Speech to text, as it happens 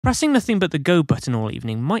Pressing nothing but the go button all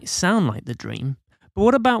evening might sound like the dream, but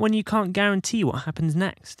what about when you can't guarantee what happens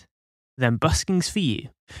next? Then busking's for you.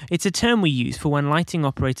 It's a term we use for when lighting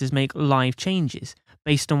operators make live changes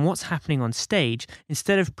based on what's happening on stage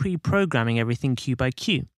instead of pre-programming everything cue by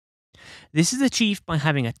cue. This is achieved by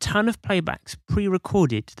having a ton of playbacks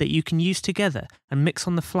pre-recorded that you can use together and mix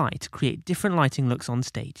on the fly to create different lighting looks on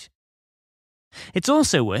stage. It's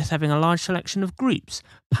also worth having a large selection of groups,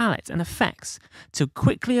 palettes and effects to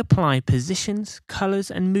quickly apply positions, colours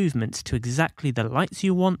and movements to exactly the lights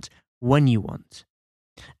you want, when you want.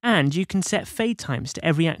 And you can set fade times to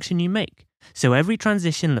every action you make, so every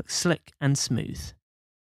transition looks slick and smooth.